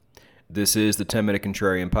This is the 10-Minute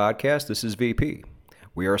Contrarian Podcast. This is VP.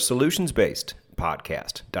 We are a solutions-based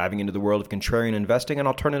podcast, diving into the world of contrarian investing and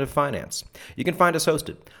alternative finance. You can find us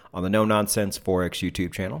hosted on the No Nonsense Forex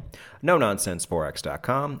YouTube channel,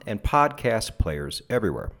 NoNonsenseForex.com, and podcast players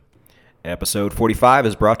everywhere. Episode 45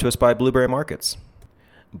 is brought to us by Blueberry Markets.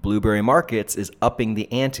 Blueberry Markets is upping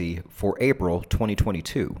the ante for April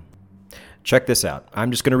 2022. Check this out.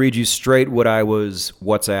 I'm just going to read you straight what I was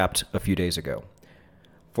WhatsApped a few days ago.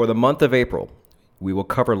 For the month of April, we will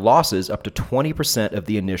cover losses up to 20% of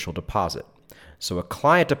the initial deposit. So a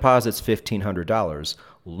client deposits $1,500,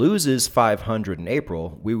 loses $500 in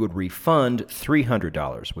April, we would refund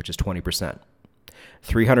 $300, which is 20%.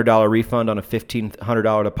 $300 refund on a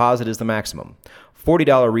 $1,500 deposit is the maximum.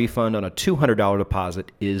 $40 refund on a $200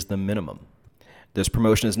 deposit is the minimum. This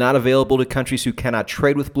promotion is not available to countries who cannot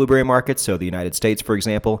trade with Blueberry Markets, so the United States, for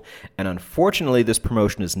example, and unfortunately, this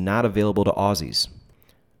promotion is not available to Aussies.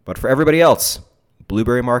 But for everybody else,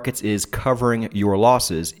 Blueberry Markets is covering your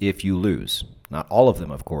losses if you lose. Not all of them,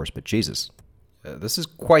 of course, but Jesus. This is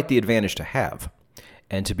quite the advantage to have.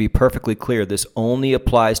 And to be perfectly clear, this only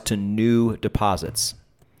applies to new deposits.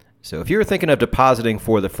 So if you're thinking of depositing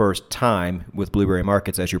for the first time with Blueberry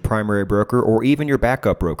Markets as your primary broker or even your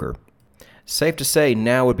backup broker, safe to say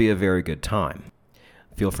now would be a very good time.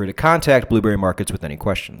 Feel free to contact Blueberry Markets with any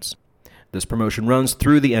questions. This promotion runs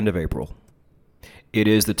through the end of April. It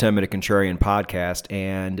is the 10-Minute Contrarian Podcast,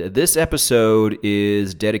 and this episode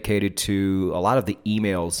is dedicated to a lot of the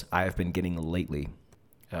emails I have been getting lately.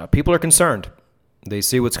 People are concerned. They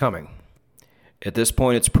see what's coming. At this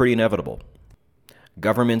point, it's pretty inevitable.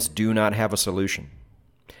 Governments do not have a solution.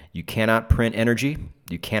 You cannot print energy.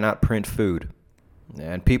 You cannot print food.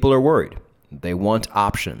 And people are worried. They want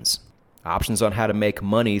options. Options on how to make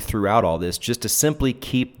money throughout all this just to simply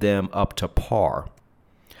keep them up to par.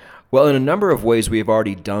 Well, in a number of ways, we have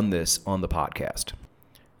already done this on the podcast.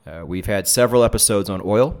 We've had several episodes on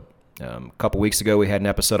oil. A couple weeks ago, we had an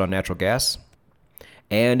episode on natural gas.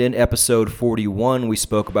 And in episode 41, we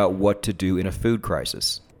spoke about what to do in a food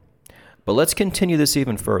crisis. But let's continue this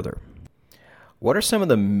even further. What are some of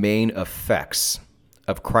the main effects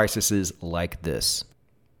of crises like this?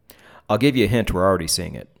 I'll give you a hint. We're already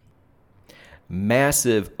seeing it.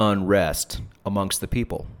 Massive unrest amongst the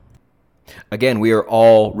people. Again, we are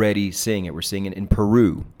already seeing it. We're seeing it in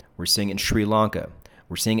Peru. We're seeing it in Sri Lanka.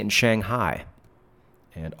 We're seeing it in Shanghai.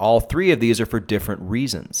 And all three of these are for different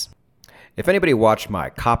reasons. If anybody watched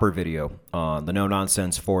my copper video on the No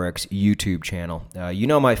Nonsense Forex YouTube channel, you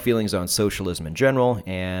know my feelings on socialism in general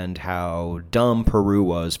and how dumb Peru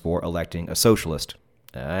was for electing a socialist.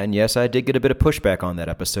 And yes, I did get a bit of pushback on that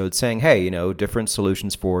episode saying, hey, different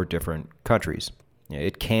solutions for different countries.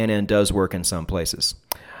 It can and does work in some places.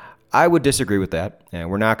 I would disagree with that, and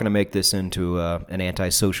we're not going to make this into an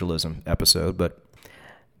anti-socialism episode, but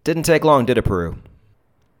didn't take long, did it, Peru?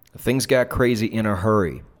 Things got crazy in a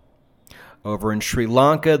hurry. Over in Sri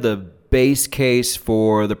Lanka, the base case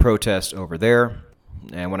for the protest over there,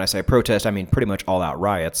 and when I say protest, I mean pretty much all-out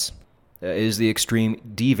riots, is the extreme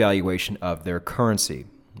devaluation of their currency.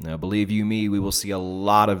 Now, believe you me, we will see a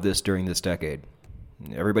lot of this during this decade.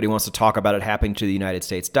 Everybody wants to talk about it happening to the United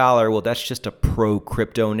States dollar. Well, that's just a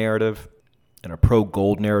pro-crypto narrative and a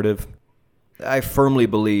pro-gold narrative. I firmly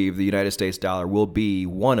believe the United States dollar will be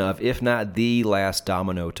one of, if not the last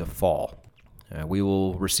domino to fall. We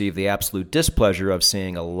will receive the absolute displeasure of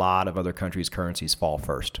seeing a lot of other countries' currencies fall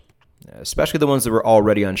first, especially the ones that were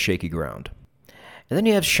already on shaky ground. And then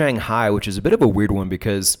you have Shanghai, which is a bit of a weird one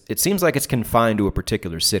because it seems like it's confined to a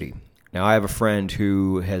particular city. Now, I have a friend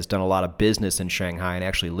who has done a lot of business in Shanghai and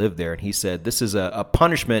actually lived there, and he said this is a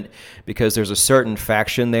punishment because there's a certain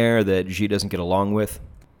faction there that Xi doesn't get along with.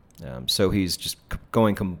 So he's just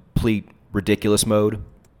going complete ridiculous mode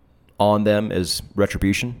on them as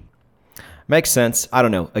retribution. Makes sense. I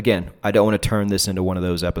don't know. Again, I don't want to turn this into one of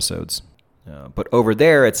those episodes. But over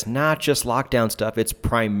there, it's not just lockdown stuff. It's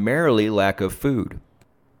primarily lack of food.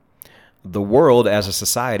 The world as a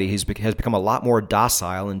society has become a lot more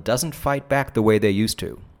docile and doesn't fight back the way they used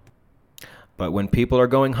to. But when people are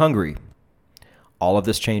going hungry, all of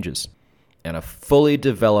this changes. And a fully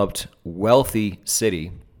developed, wealthy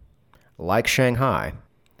city like Shanghai,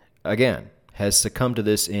 again, has succumbed to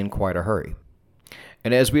this in quite a hurry.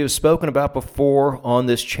 And as we have spoken about before on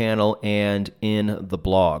this channel and in the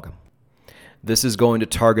blog, this is going to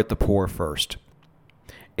target the poor first.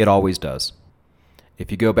 It always does. If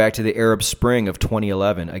you go back to the Arab Spring of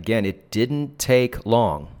 2011, again, it didn't take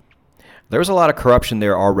long. There was a lot of corruption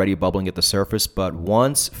there already bubbling at the surface, but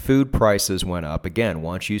once food prices went up, again,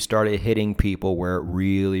 once you started hitting people where it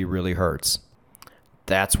really, really hurts,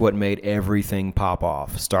 That's what made everything pop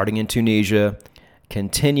off, starting in Tunisia,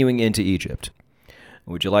 continuing into Egypt.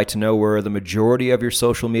 Would you like to know where the majority of your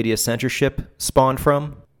social media censorship spawned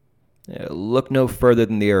from? Look no further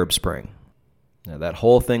than the Arab Spring. Now, that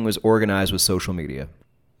whole thing was organized with social media.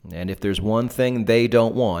 And if there's one thing they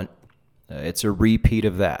don't want, it's a repeat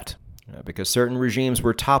of that. Because certain regimes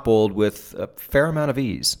were toppled with a fair amount of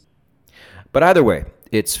ease. But either way,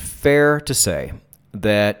 it's fair to say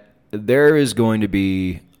that there is going to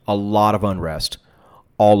be a lot of unrest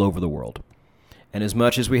all over the world. And as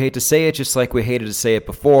much as we hate to say it, just like we hated to say it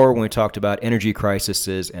before when we talked about energy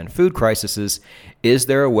crises and food crises, is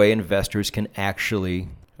there a way investors can actually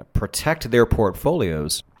protect their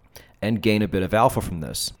portfolios and gain a bit of alpha from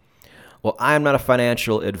this? Well, I am not a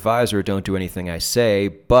financial advisor, don't do anything I say,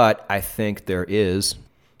 but I think there is.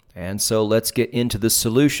 And so let's get into the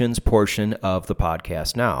solutions portion of the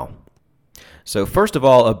podcast now. So first of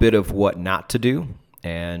all, a bit of what not to do.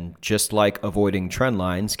 And just like avoiding trend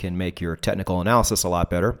lines can make your technical analysis a lot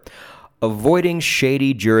better, avoiding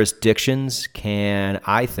shady jurisdictions can,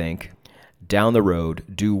 I think, down the road,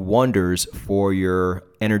 do wonders for your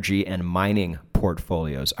energy and mining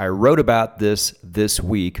portfolios. I wrote about this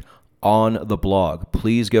week on the blog.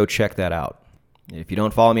 Please go check that out. If you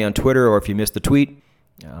don't follow me on Twitter or if you missed the tweet,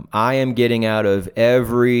 I am getting out of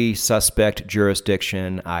every suspect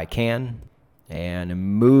jurisdiction I can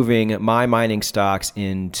and moving my mining stocks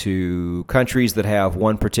into countries that have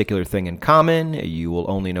one particular thing in common. You will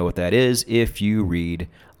only know what that is if you read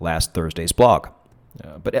last Thursday's blog.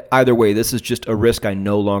 But either way, this is just a risk I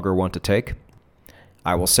no longer want to take.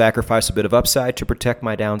 I will sacrifice a bit of upside to protect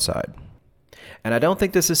my downside. And I don't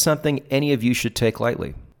think this is something any of you should take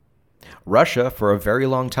lightly. Russia, for a very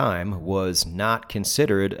long time, was not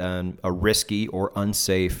considered a risky or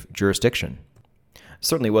unsafe jurisdiction.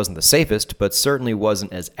 Certainly wasn't the safest, but certainly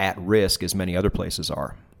wasn't as at risk as many other places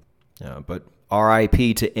are. But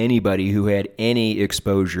RIP to anybody who had any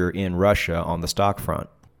exposure in Russia on the stock front.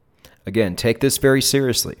 Again, take this very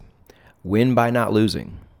seriously. Win by not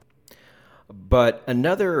losing. But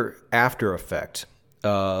another after effect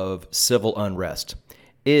of civil unrest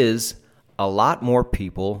is a lot more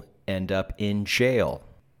people end up in jail.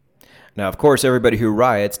 Now, of course, everybody who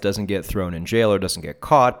riots doesn't get thrown in jail or doesn't get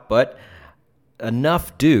caught, but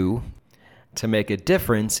enough do to make a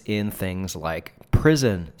difference in things like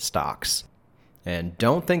prison stocks. And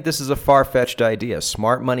don't think this is a far-fetched idea.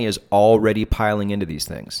 Smart money is already piling into these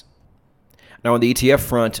things. Now, on the ETF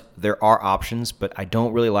front, there are options, but I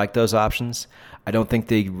don't really like those options. I don't think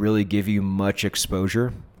they really give you much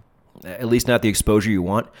exposure, at least not the exposure you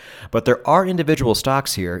want. But there are individual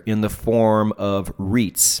stocks here in the form of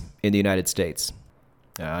REITs in the United States.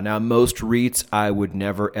 Now, most REITs I would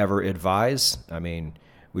never, ever advise. I mean,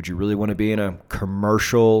 would you really want to be in a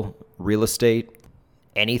commercial real estate,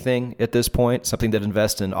 anything at this point, something that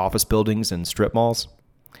invests in office buildings and strip malls?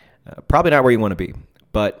 Probably not where you want to be.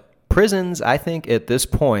 But prisons, I think at this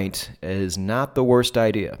point, is not the worst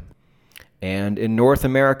idea. And in North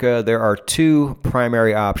America, there are two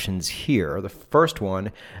primary options here. The first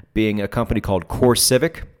one being a company called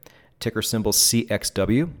CoreCivic, ticker symbol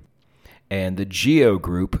CXW, and the GEO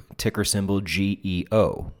Group, ticker symbol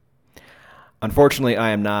GEO. Unfortunately,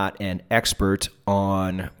 I am not an expert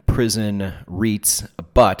on prison REITs,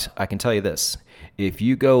 but I can tell you this. If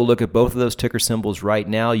you go look at both of those ticker symbols right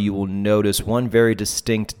now, you will notice one very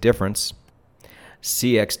distinct difference.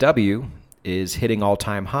 CXW is hitting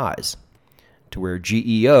all-time highs, to where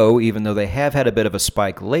GEO, even though they have had a bit of a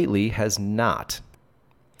spike lately, has not.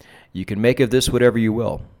 You can make of this whatever you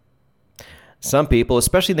will. Some people,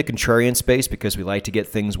 especially in the contrarian space, because we like to get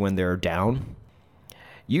things when they're down,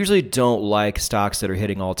 usually don't like stocks that are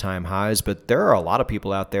hitting all-time highs, but there are a lot of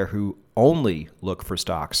people out there who only look for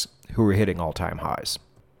stocks who are hitting all-time highs.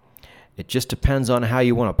 It just depends on how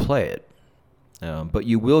you want to play it. But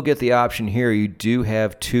you will get the option here. You do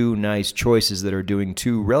have two nice choices that are doing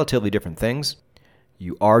two relatively different things.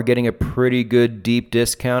 You are getting a pretty good deep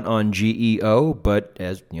discount on GEO, but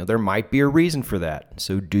as you know, there might be a reason for that.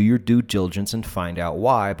 So do your due diligence and find out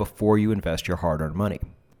why before you invest your hard-earned money.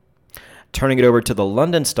 Turning it over to the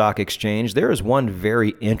London Stock Exchange, there is one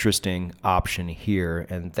very interesting option here,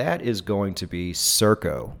 and that is going to be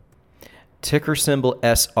Serco, ticker symbol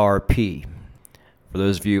SRP. For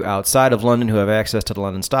those of you outside of London who have access to the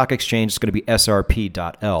London Stock Exchange, it's going to be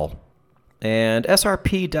SRP.L. And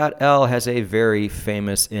SRP.L has a very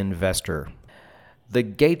famous investor. The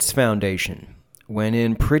Gates Foundation went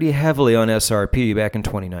in pretty heavily on SRP back in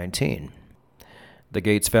 2019. The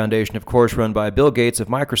Gates Foundation, of course, run by Bill Gates of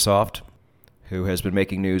Microsoft, who has been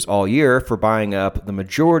making news all year for buying up the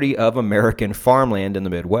majority of American farmland in the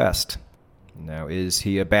Midwest. Now, is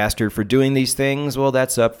he a bastard for doing these things? Well,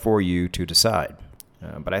 that's up for you to decide.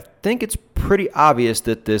 But I think it's pretty obvious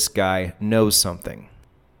that this guy knows something.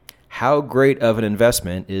 How great of an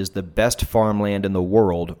investment is the best farmland in the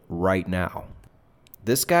world right now?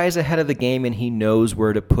 This guy's ahead of the game and he knows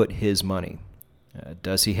where to put his money.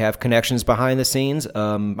 Does he have connections behind the scenes?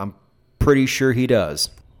 I'm pretty sure he does.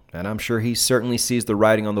 And I'm sure he certainly sees the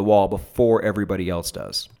writing on the wall before everybody else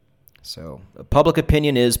does. So, public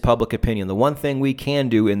opinion is public opinion. The one thing we can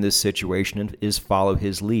do in this situation is follow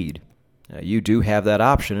his lead. You do have that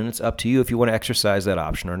option, and it's up to you if you want to exercise that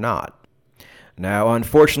option or not. Now,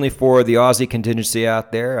 unfortunately for the Aussie contingency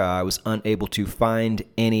out there, I was unable to find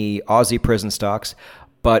any Aussie prison stocks,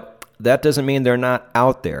 but that doesn't mean they're not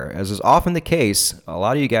out there. As is often the case, a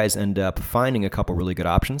lot of you guys end up finding a couple really good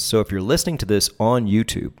options. So if you're listening to this on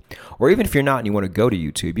YouTube, or even if you're not and you want to go to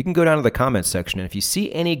YouTube, you can go down to the comments section, and if you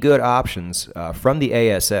see any good options from the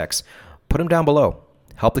ASX, put them down below.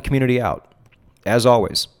 Help the community out. As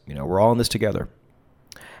always, we're all in this together.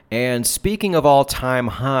 And speaking of all-time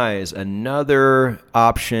highs, another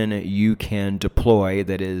option you can deploy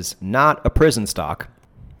that is not a prison stock.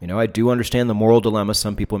 I do understand the moral dilemma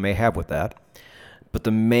some people may have with that. But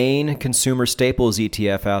the main consumer staples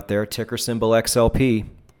ETF out there, ticker symbol XLP,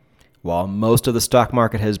 while most of the stock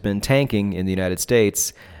market has been tanking in the United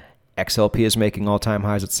States, XLP is making all-time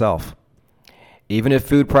highs itself. Even if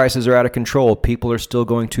food prices are out of control, people are still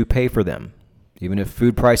going to pay for them. Even if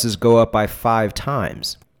food prices go up by 5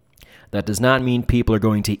 times. That does not mean people are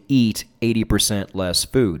going to eat 80% less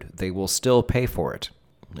food. They will still pay for it.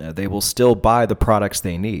 They will still buy the products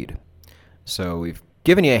they need. So we've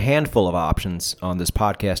given you a handful of options on this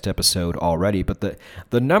podcast episode already, but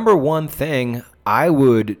the number one thing I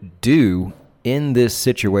would do in this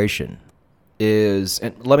situation is,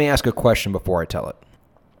 and let me ask a question before I tell it.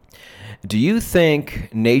 Do you think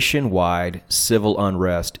nationwide civil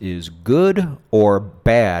unrest is good or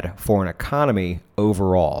bad for an economy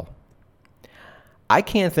overall? I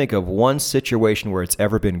can't think of one situation where it's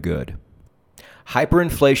ever been good.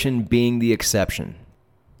 Hyperinflation being the exception.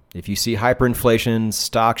 If you see hyperinflation,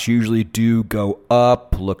 stocks usually do go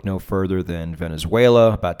up. Look no further than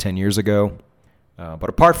Venezuela about 10 years ago. But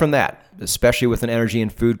apart from that, especially with an energy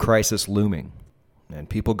and food crisis looming, and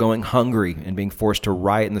people going hungry and being forced to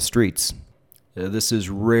riot in the streets, this is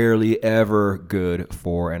rarely ever good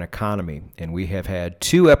for an economy. And we have had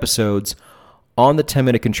 2 episodes on the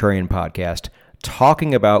 10-Minute Contrarian podcast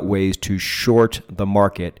talking about ways to short the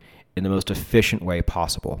market in the most efficient way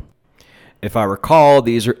possible. If I recall,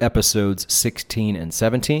 these are episodes 16 and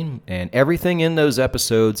 17, and everything in those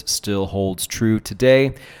episodes still holds true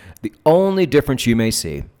today. The only difference you may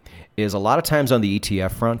see is a lot of times on the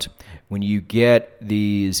ETF front, when you get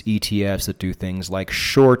these ETFs that do things like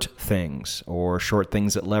short things or short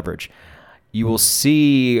things that leverage, you will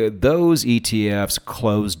see those ETFs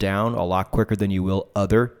close down a lot quicker than you will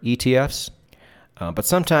other ETFs. But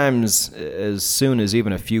sometimes, as soon as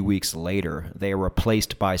even a few weeks later, they are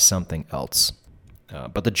replaced by something else.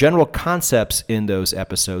 But the general concepts in those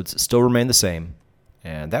episodes still remain the same.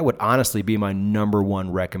 And that would honestly be my number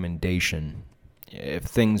one recommendation if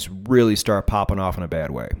things really start popping off in a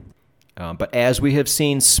bad way. But as we have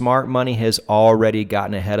seen, smart money has already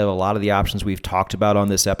gotten ahead of a lot of the options we've talked about on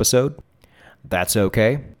this episode. That's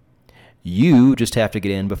okay. You just have to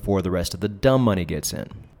get in before the rest of the dumb money gets in.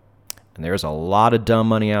 And there's a lot of dumb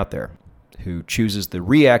money out there who chooses the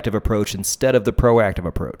reactive approach instead of the proactive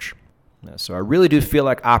approach. So I really do feel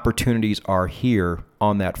like opportunities are here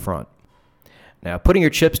on that front. Now, putting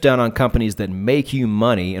your chips down on companies that make you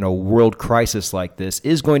money in a world crisis like this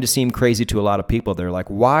is going to seem crazy to a lot of people. They're like,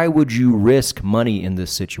 why would you risk money in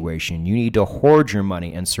this situation? You need to hoard your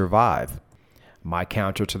money and survive. My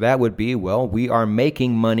counter to that would be, well, we are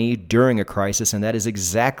making money during a crisis, and that is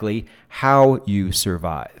exactly how you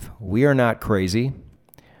survive. We are not crazy.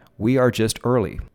 We are just early.